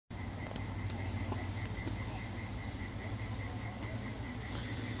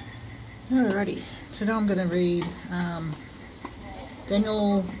Alrighty, today I'm going to read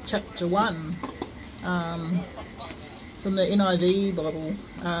Daniel chapter 1 from the NIV Bible.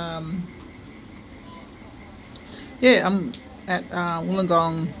 I'm at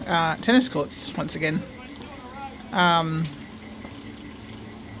Wollongong tennis courts once again.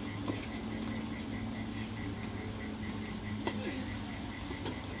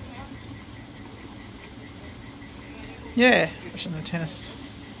 Watching the tennis.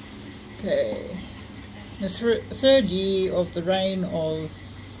 Okay, the third year of the reign of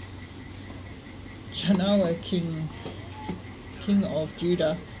Jehoiakim, king of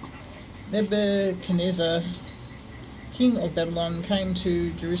Judah, Nebuchadnezzar, king of Babylon, came to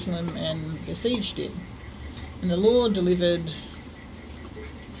Jerusalem and besieged it. And the Lord delivered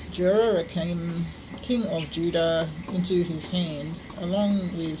Jehoiakim, king of Judah, into his hand,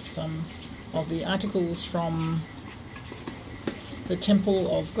 along with some of the articles from the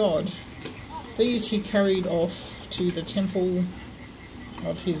temple of God. These he carried off to the temple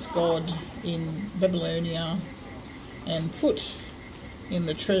of his God in Babylonia and put in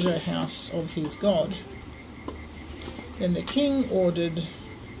the treasure house of his God. Then the king ordered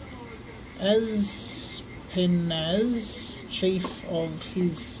Ashpenaz, chief of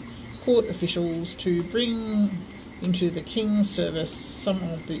his court officials, to bring into the king's service some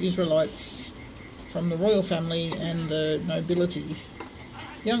of the Israelites from the royal family and the nobility,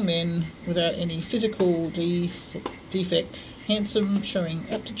 young men without any physical defect, handsome, showing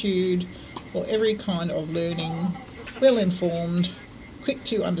aptitude for every kind of learning, well informed, quick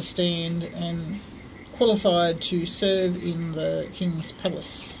to understand, and qualified to serve in the king's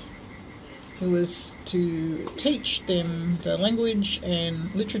palace, who was to teach them the language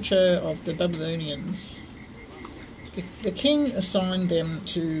and literature of the Babylonians. The king assigned them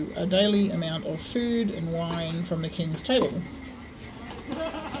to a daily amount of food and wine from the king's table.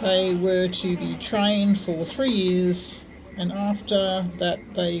 They were to be trained for 3 years, and after that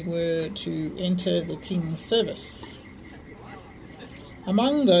they were to enter the king's service.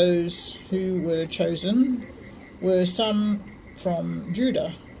 Among those who were chosen were some from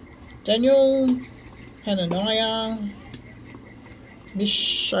Judah: Daniel, Hananiah,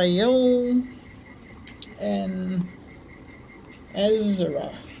 Mishael, and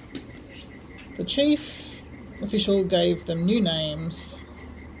Azariah. The chief official gave them new names.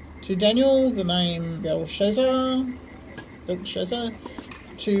 To Daniel the name Belshazzar,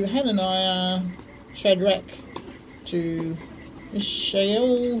 to Hananiah Shadrach, to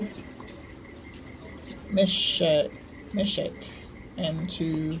Mishael Meshach, and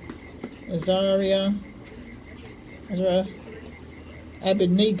to Azariah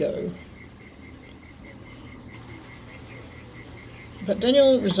Abednego. But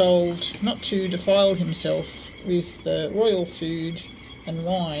Daniel resolved not to defile himself with the royal food and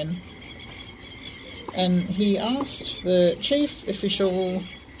wine, and he asked the chief official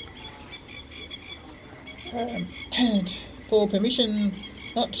for permission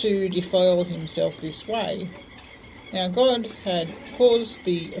not to defile himself this way. Now God had caused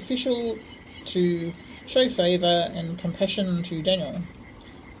the official to show favour and compassion to Daniel,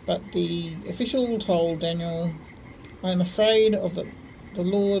 but the official told Daniel, "I am afraid of the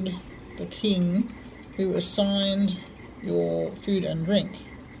Lord, the king, who assigned your food and drink.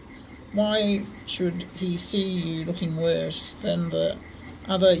 Why should he see you looking worse than the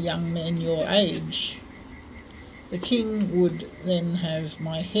other young men your age? The king would then have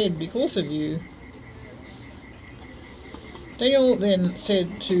my head because of you." Daniel then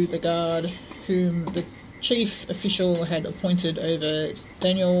said to the guard, whom the chief official had appointed over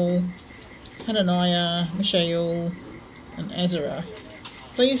Daniel, Hananiah, Mishael, and Azariah,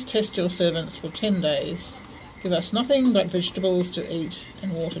 "Please test your servants for 10 days. Give us nothing but vegetables to eat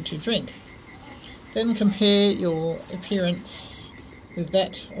and water to drink. Then compare your appearance with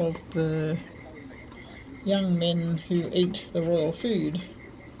that of the young men who eat the royal food,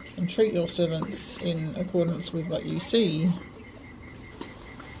 and treat your servants in accordance with what you see."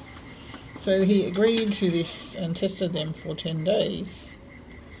 So he agreed to this and tested them for 10 days.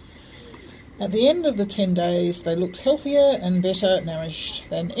 At the end of the 10 days, they looked healthier and better nourished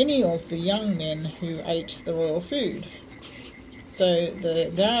than any of the young men who ate the royal food. So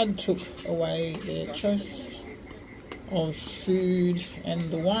the guard took away their choice of food and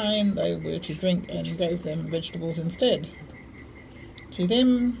the wine they were to drink, and gave them vegetables instead. To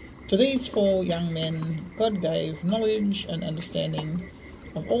these 4 young men, God gave knowledge and understanding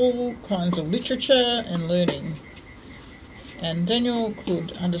of all kinds of literature and learning, and Daniel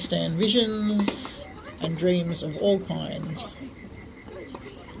could understand visions and dreams of all kinds.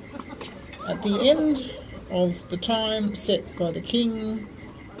 At the end of the time set by the king,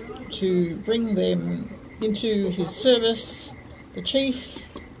 to bring them into his service, the chief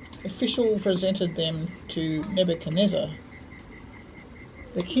official presented them to Nebuchadnezzar.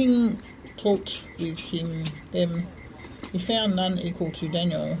 The king talked with them. He found none equal to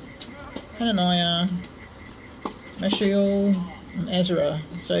Daniel, Hananiah, Mishael, and Azariah.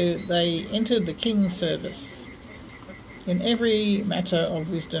 So they entered the king's service. In every matter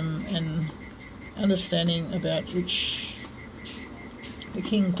of wisdom and understanding about which the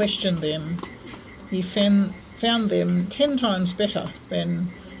king questioned them, he found them 10 times better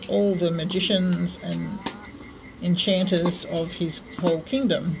than all the magicians and enchanters of his whole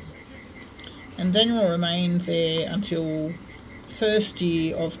kingdom. And Daniel remained there until the first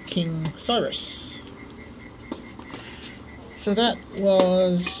year of King Cyrus. So that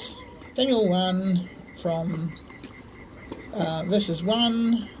was Daniel 1 from verses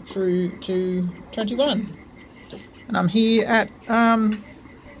 1 through to 21. And I'm here at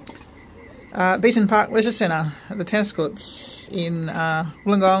Beaton Park Leisure Centre at the tennis courts in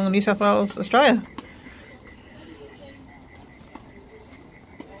Wollongong, New South Wales, Australia.